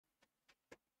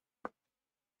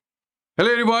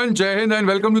Hello everyone, Jai Hind and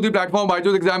welcome to the platform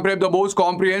BYJU'S Exam Prep, the most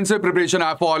comprehensive preparation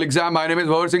app for all exam. My name is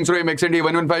Vavar Singh Surayam, XND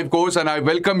 115 course, and I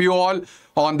welcome you all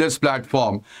on this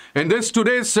platform. In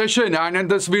today's session and in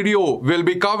this video, we'll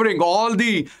be covering all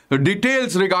the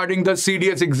details regarding the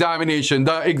CDS examination,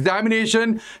 the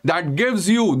examination that gives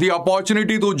you the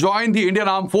opportunity to join the Indian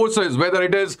Armed Forces, whether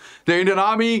it is the Indian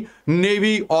Army,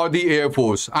 Navy or the Air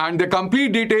Force. And the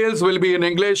complete details will be in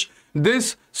English.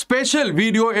 This special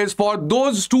video is for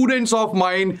those students of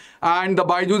mine and the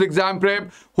BYJU'S Exam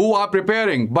Prep who are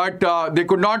preparing, but they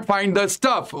could not find the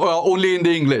stuff only in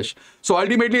the English. So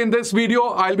ultimately in this video,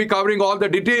 I'll be covering all the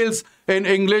details in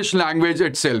English language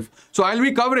itself. So I'll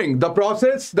be covering the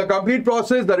process, the complete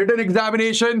process, the written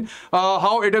examination,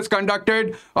 how it is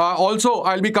conducted. Also,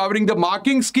 I'll be covering the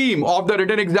marking scheme of the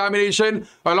written examination.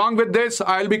 Along with this,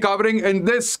 I'll be covering in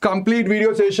this complete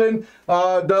video session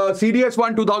the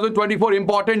CDS1 2024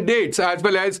 important dates as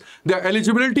well as the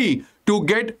eligibility to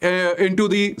get into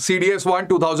the CDS1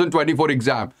 2024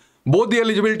 exam. Both the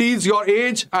eligibilities, your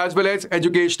age as well as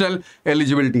educational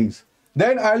eligibilities.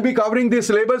 Then I'll be covering the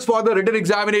syllabus for the written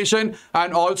examination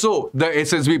and also the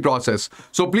SSB process.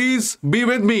 So please be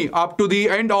with me up to the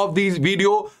end of this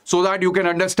video so that you can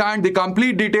understand the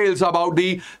complete details about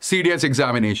the CDS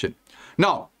examination.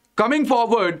 Now, coming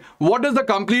forward, what is the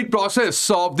complete process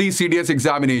of the CDS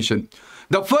examination?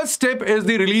 The first step is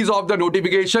the release of the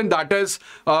notification that is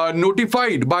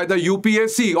notified by the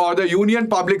UPSC or the Union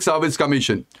Public Service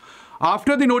Commission.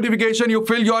 After the notification, you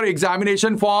fill your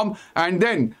examination form and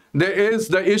then there is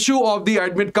the issue of the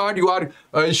admit card. You are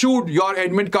issued your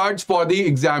admit cards for the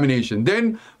examination.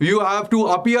 Then you have to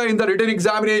appear in the written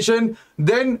examination.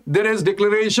 Then there is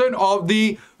declaration of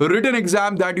the written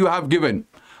exam that you have given.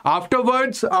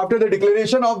 Afterwards, after the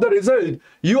declaration of the result,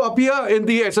 you appear in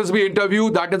the SSB interview.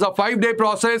 That is a 5-day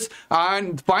process.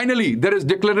 And finally, there is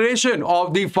declaration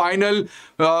of the final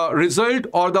result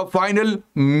or the final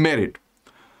merit.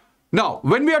 Now,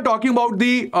 when we are talking about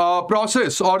the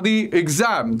process or the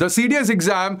exam, the CDS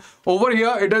exam, over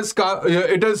here it is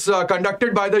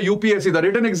conducted by the UPSC. The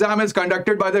written exam is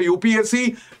conducted by the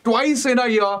UPSC twice in a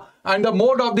year, and the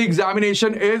mode of the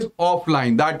examination is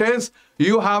offline. That is,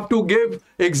 you have to give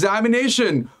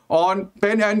examination on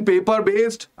pen and paper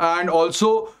based, and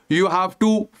also you have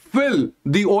to fill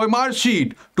the OMR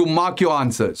sheet to mark your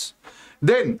answers.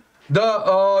 Then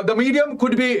the medium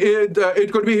could be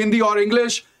it could be Hindi or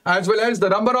English, as well as the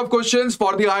number of questions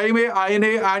for the IMA,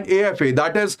 INA and AFA.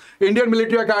 That is Indian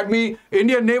Military Academy,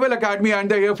 Indian Naval Academy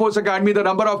and the Air Force Academy. The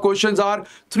number of questions are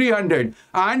 300.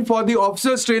 And for the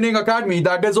Officers Training Academy,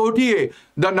 that is OTA,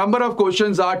 the number of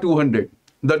questions are 200.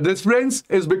 The difference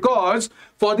is because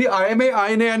for the IMA,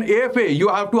 INA and AFA, you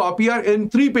have to appear in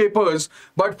 3 papers.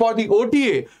 But for the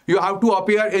OTA, you have to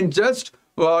appear in just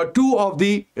 2 of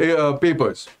the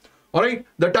papers. All right,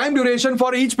 the time duration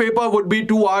for each paper would be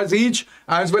 2 hours each,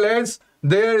 as well as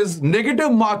there is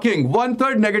negative marking,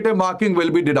 1/3 negative marking will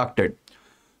be deducted.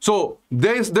 So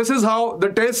this is how the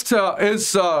test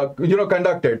is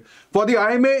conducted. For the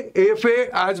IMA, AFA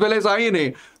as well as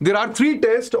INA, there are 3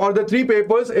 tests or the 3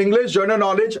 papers: English, General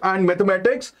Knowledge and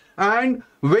Mathematics. And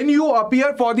when you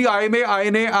appear for the IMA,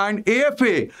 INA and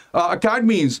AFA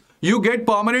academies, you get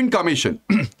permanent commission.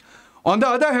 On the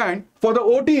other hand, for the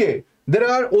OTA, there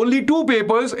are only 2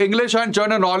 papers, English and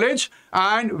General Knowledge,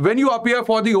 and when you appear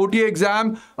for the OTA exam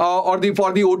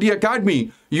for the OTA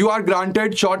Academy, you are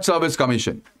granted short service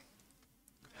commission.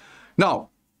 Now,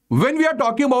 when we are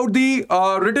talking about the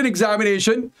written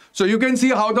examination, so you can see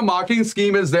how the marking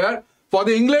scheme is there. For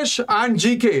the English and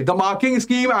GK, the marking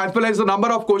scheme as well as the number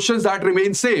of questions that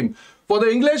remain same. For the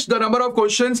English, the number of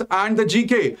questions and the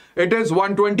GK, it is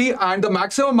 120, and the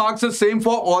maximum marks is same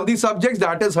for all the subjects,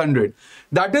 that is 100.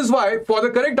 That is why for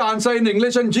the correct answer in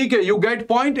English and GK, you get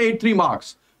 0.83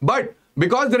 marks. But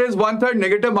because there is 1/3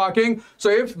 negative marking,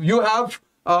 so if you have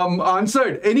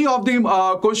answered any of the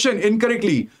question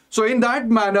incorrectly, so in that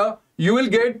manner, you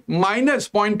will get minus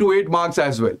 0.28 marks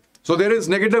as well. So there is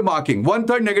negative marking,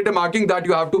 1/3 negative marking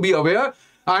that you have to be aware.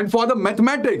 And for the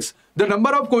mathematics, the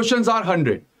number of questions are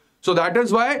 100. So that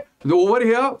is why over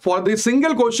here, for the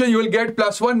single question, you will get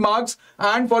 +1 marks.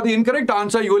 And for the incorrect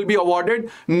answer, you will be awarded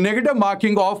negative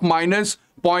marking of minus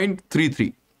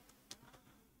 0.33.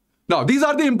 Now, these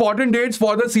are the important dates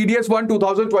for the CDS1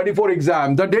 2024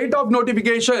 exam. The date of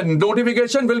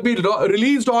notification will be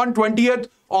released on 20th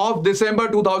of December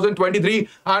 2023.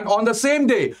 And on the same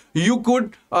day, you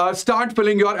could start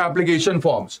filling your application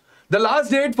forms. The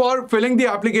last date for filling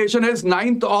the application is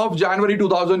 9th of January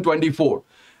 2024.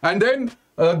 And then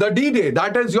the D-Day,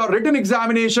 that is your written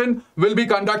examination, will be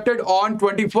conducted on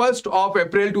 21st of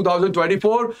April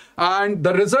 2024, and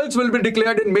the results will be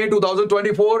declared in May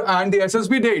 2024, and the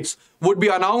SSB dates would be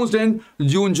announced in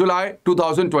June-July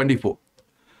 2024.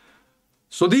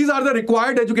 So these are the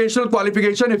required educational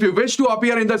qualification if you wish to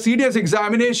appear in the CDS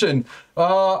examination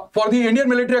for the Indian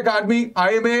Military Academy,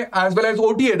 IMA, as well as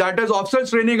OTA, that is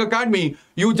Officers Training Academy.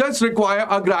 You just require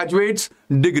a graduate's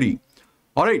degree.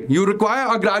 All right, you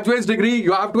require a graduate's degree.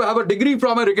 You have to have a degree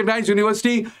from a recognized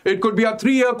university. It could be a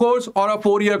 3-year course or a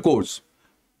 4-year course.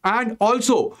 And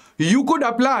also, you could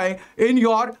apply in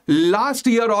your last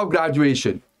year of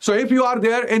graduation. So if you are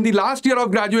there in the last year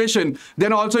of graduation,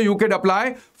 then also you can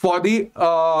apply for the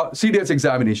CDS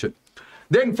examination.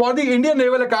 Then for the Indian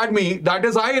Naval Academy, that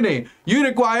is INA, you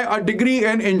require a degree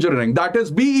in engineering, that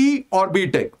is BE or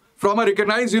BTech from a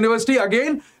recognized university.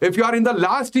 Again, if you are in the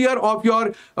last year of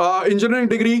your engineering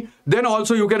degree, then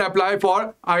also you can apply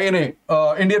for INA,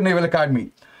 Indian Naval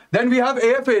Academy. Then we have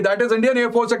AFA, that is Indian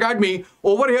Air Force Academy.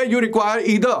 Over here, you require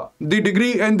either the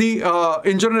degree in the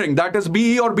engineering, that is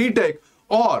BE or BTech,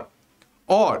 or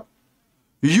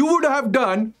you would have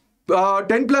done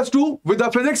 10+2 with the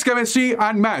physics, chemistry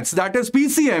and maths, that is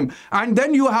PCM, and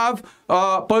then you have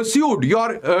pursued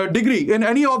your degree in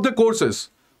any of the courses.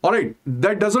 All right,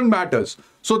 that doesn't matter.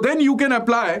 So then you can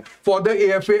apply for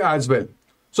the AFA as well.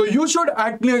 So you should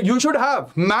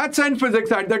have maths and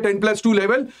physics at the 10+2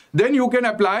 level. Then you can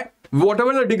apply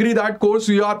whatever the degree, that course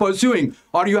you are pursuing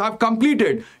or you have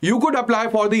completed. You could apply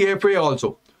for the AFA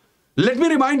also. Let me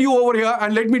remind you over here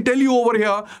and let me tell you over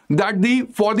here that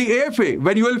for the AFA,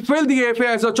 when you will fill the AFA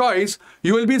as a choice,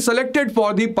 you will be selected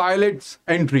for the pilot's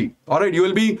entry. All right, you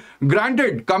will be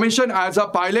granted commission as a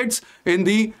pilot in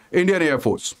the Indian Air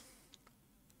Force.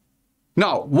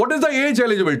 Now, what is the age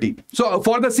eligibility? So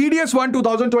for the CDS 1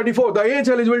 2024, the age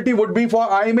eligibility would be for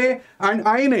IMA and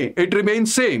INA. It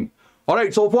remains same. All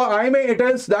right, so for IMA, it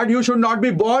is that you should not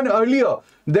be born earlier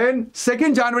than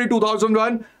 2nd January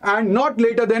 2001 and not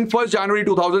later than 1st January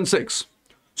 2006.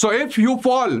 So if you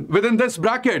fall within this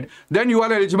bracket, then you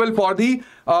are eligible for the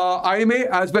IMA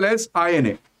as well as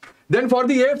INA. Then for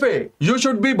the AFA, you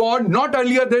should be born not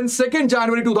earlier than 2nd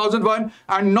January 2001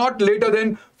 and not later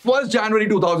than 1st January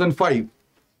 2005.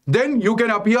 Then you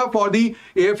can appear for the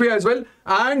AFA as well.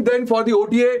 And then for the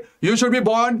OTA, you should be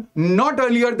born not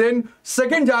earlier than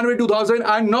 2nd January 2000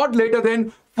 and not later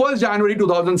than 1st January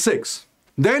 2006.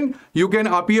 Then you can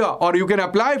appear or you can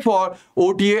apply for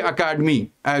OTA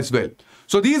Academy as well.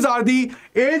 So these are the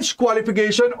age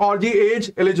qualification or the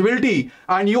age eligibility.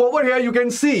 And you over here, you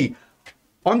can see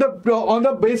on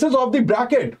the basis of the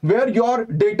bracket where your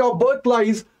date of birth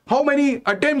lies, how many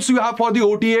attempts you have for the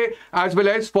OTA as well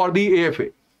as for the AFA.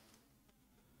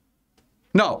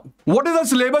 Now, what is the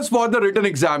syllabus for the written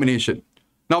examination?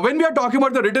 Now, when we are talking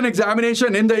about the written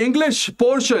examination in the English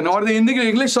portion or in the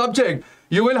English subject,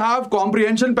 you will have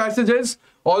comprehension passages,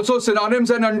 also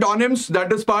synonyms and antonyms,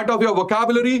 that is part of your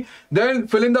vocabulary. Then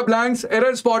fill in the blanks,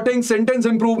 error spotting, sentence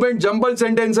improvement, jumbled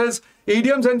sentences,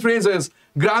 idioms and phrases,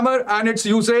 grammar and its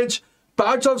usage,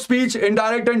 parts of speech,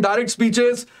 indirect and direct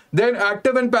speeches, then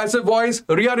active and passive voice,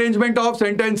 rearrangement of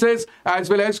sentences, as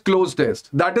well as closed test.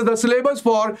 That is the syllabus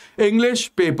for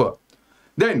English paper.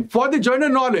 Then for the general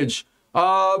knowledge,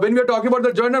 when we are talking about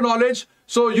the general knowledge,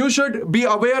 so you should be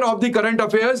aware of the current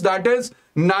affairs, that is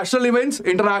national events,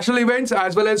 international events,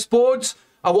 as well as sports,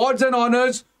 awards and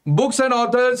honors, books and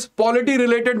authors, polity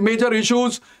related major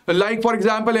issues, like for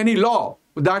example any law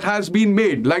that has been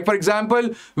made, like for example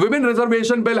Women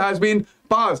Reservation Bill has been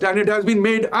passed and it has been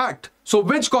made act. So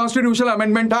which constitutional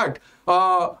amendment act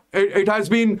it has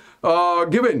been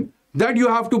given, that you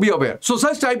have to be aware. So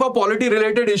such type of polity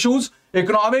related issues,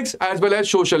 economics as well as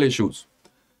social issues.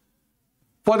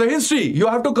 For the history, you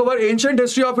have to cover ancient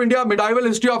history of India, medieval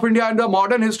history of India, and the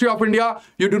modern history of India.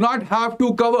 You do not have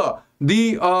to cover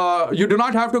the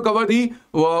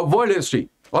world history.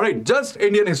 All right, just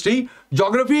Indian history.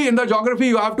 Geography, in the geography,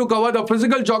 you have to cover the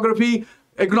physical geography,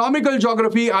 economical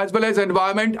geography, as well as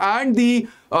environment and the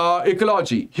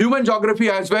ecology, human geography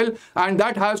as well. And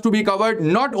that has to be covered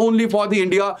not only for the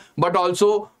India, but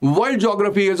also world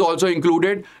geography is also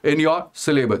included in your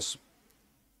syllabus.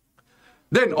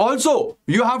 Then also,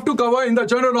 you have to cover in the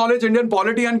general knowledge Indian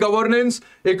polity and governance,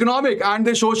 economic and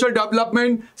the social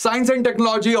development, science and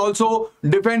technology, also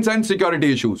defense and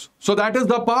security issues. So that is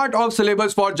the part of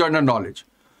syllabus for general knowledge.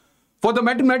 For the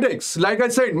mathematics, like I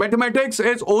said, mathematics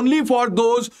is only for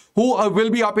those who will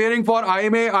be appearing for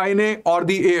IMA, INA or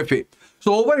the AFA.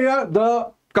 So over here, the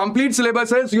complete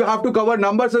syllabus is you have to cover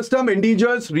number system,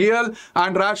 integers, real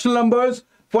and rational numbers,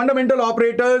 fundamental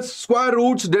operators, square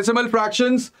roots, decimal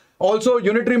fractions, also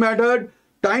unitary method,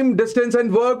 time, distance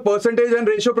and work, percentage and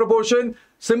ratio proportion,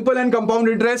 simple and compound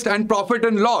interest, and profit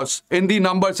and loss in the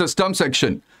number system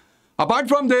section. Apart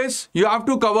from this, you have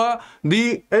to cover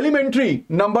the elementary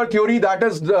number theory, that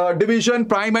is division,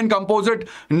 prime and composite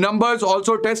numbers,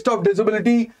 also test of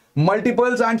divisibility,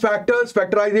 multiples and factors,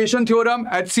 factorization theorem,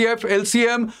 HCF,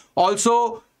 LCM,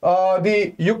 also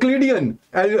the Euclidean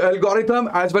algorithm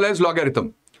as well as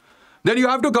logarithm. Then you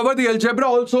have to cover the algebra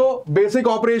also, basic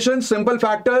operations, simple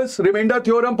factors, remainder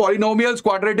theorem, polynomials,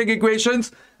 quadratic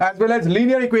equations, as well as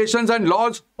linear equations and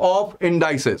laws of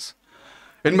indices.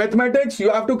 In mathematics, you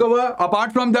have to cover,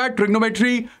 apart from that,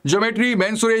 trigonometry, geometry,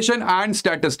 mensuration, and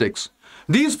statistics.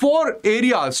 These four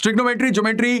areas, trigonometry,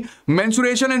 geometry,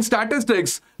 mensuration, and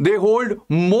statistics, they hold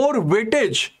more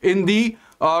weightage in the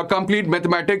complete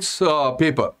mathematics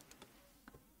paper.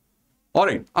 All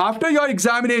right, after your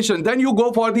examination, then you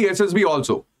go for the SSB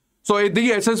also. So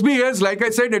the SSB is, like I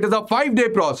said, it is a 5-day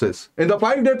process. In the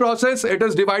 5-day process, it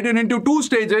is divided into 2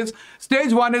 stages.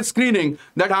 Stage 1 is screening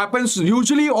that happens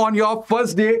usually on your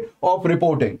first day of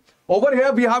reporting. Over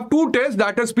here, we have 2 tests,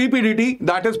 that is PPDT,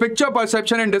 that is picture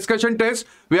perception and discussion test,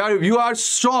 where you are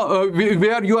shown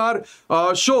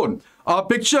a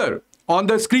picture on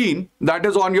the screen, that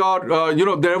is on your,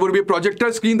 there would be a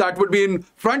projector screen that would be in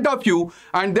front of you.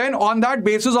 And then on that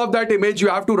basis of that image, you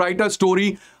have to write a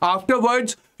story.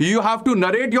 Afterwards, you have to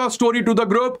narrate your story to the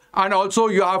group, and also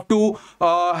you have to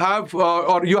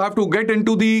get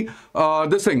into the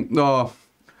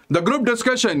group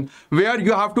discussion, where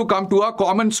you have to come to a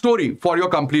common story for your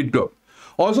complete group.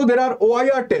 Also, there are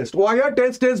OIR tests. OIR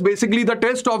test is basically the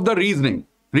test of the reasoning.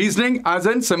 Reasoning as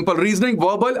in simple reasoning,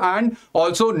 verbal and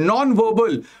also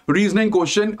non-verbal reasoning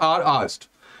question are asked.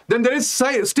 Then there is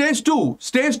stage 2.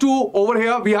 Stage 2, over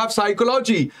here we have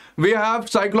psychology. We have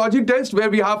psychology test where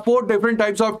we have 4 different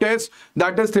types of tests.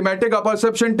 That is thematic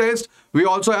apperception test. We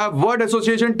also have word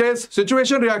association test,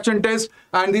 situation reaction test,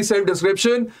 and the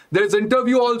self-description. There is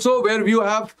interview also, where you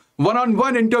have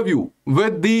one-on-one interview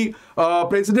with the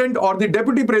president or the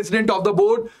deputy president of the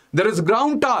board. There is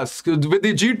ground task with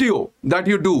the GTO that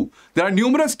you do. There are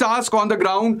numerous tasks on the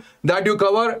ground that you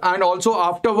cover, and also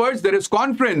afterwards there is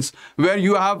conference where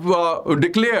you have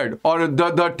declared, or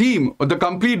the team, or the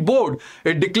complete board,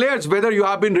 it declares whether you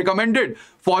have been recommended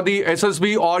for the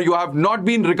SSB or you have not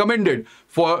been recommended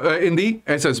for in the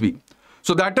SSB.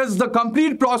 So that is the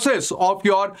complete process of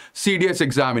your CDS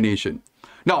examination.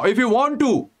 Now, if you want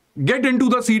to get into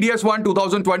the CDS 1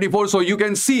 2024, so you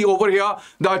can see over here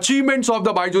the achievements of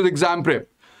the BYJU'S exam prep.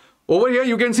 Over here,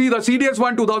 you can see the CDS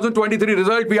 1 2023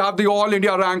 result. We have the All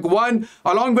India Rank 1.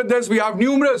 Along with this, we have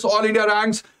numerous All India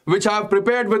ranks which have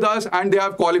prepared with us and they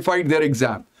have qualified their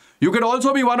exam. You can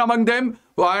also be one among them,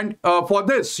 and for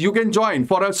this, you can join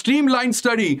for a streamlined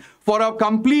study, for a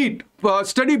complete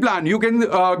study plan. You can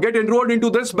get enrolled into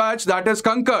this batch, that is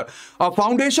Conquer, a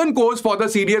foundation course for the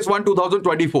CDS 1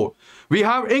 2024. We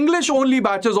have English only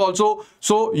batches also,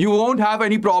 so you won't have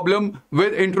any problem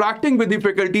with interacting with the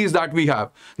faculties that we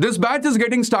have. This batch is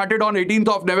getting started on 18th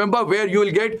of November, where you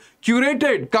will get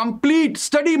curated, complete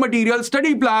study material,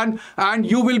 study plan, and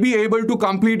you will be able to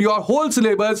complete your whole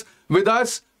syllabus with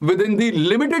us within the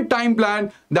limited time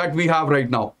plan that we have right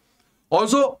now.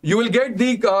 Also, you will get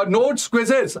the notes,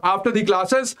 quizzes after the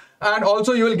classes, and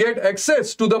also you will get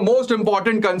access to the most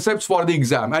important concepts for the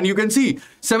exam. And you can see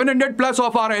 700 plus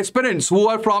of our aspirants who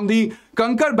are from the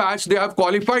Conquer batch, they have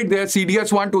qualified their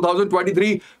CDS 1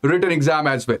 2023 written exam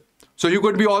as well. So you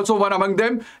could be also one among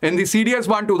them in the CDS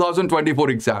 1 2024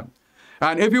 exam.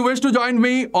 And if you wish to join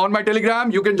me on my Telegram,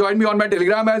 you can join me on my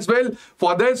Telegram as well.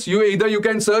 For this, you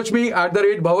can search me at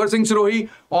 @BhavarSinghSirohi,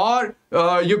 or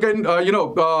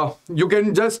you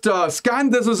can just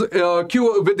scan this with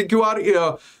the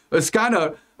QR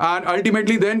scanner, and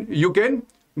ultimately then you can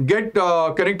get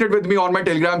connected with me on my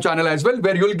Telegram channel as well,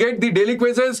 where you'll get the daily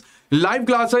quizzes, live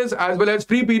classes, as well as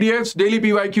free PDFs, daily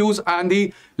PYQs, and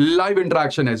the live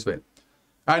interaction as well.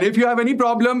 And if you have any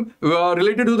problem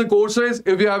related to the courses,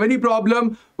 if you have any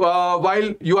problem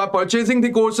while you are purchasing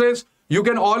the courses, you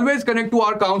can always connect to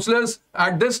our counselors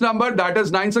at this number, that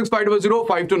is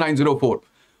 96500-52904.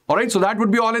 All right, so that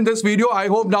would be all in this video. I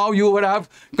hope now you would have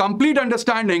complete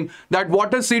understanding that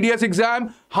what is CDS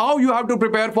exam, how you have to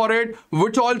prepare for it,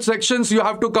 which all sections you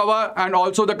have to cover, and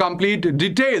also the complete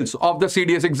details of the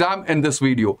CDS exam in this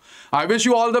video. I wish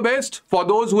you all the best for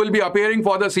those who will be appearing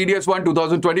for the CDS 1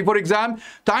 2024 exam.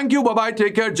 Thank you. Bye-bye.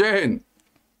 Take care. Jai Hind.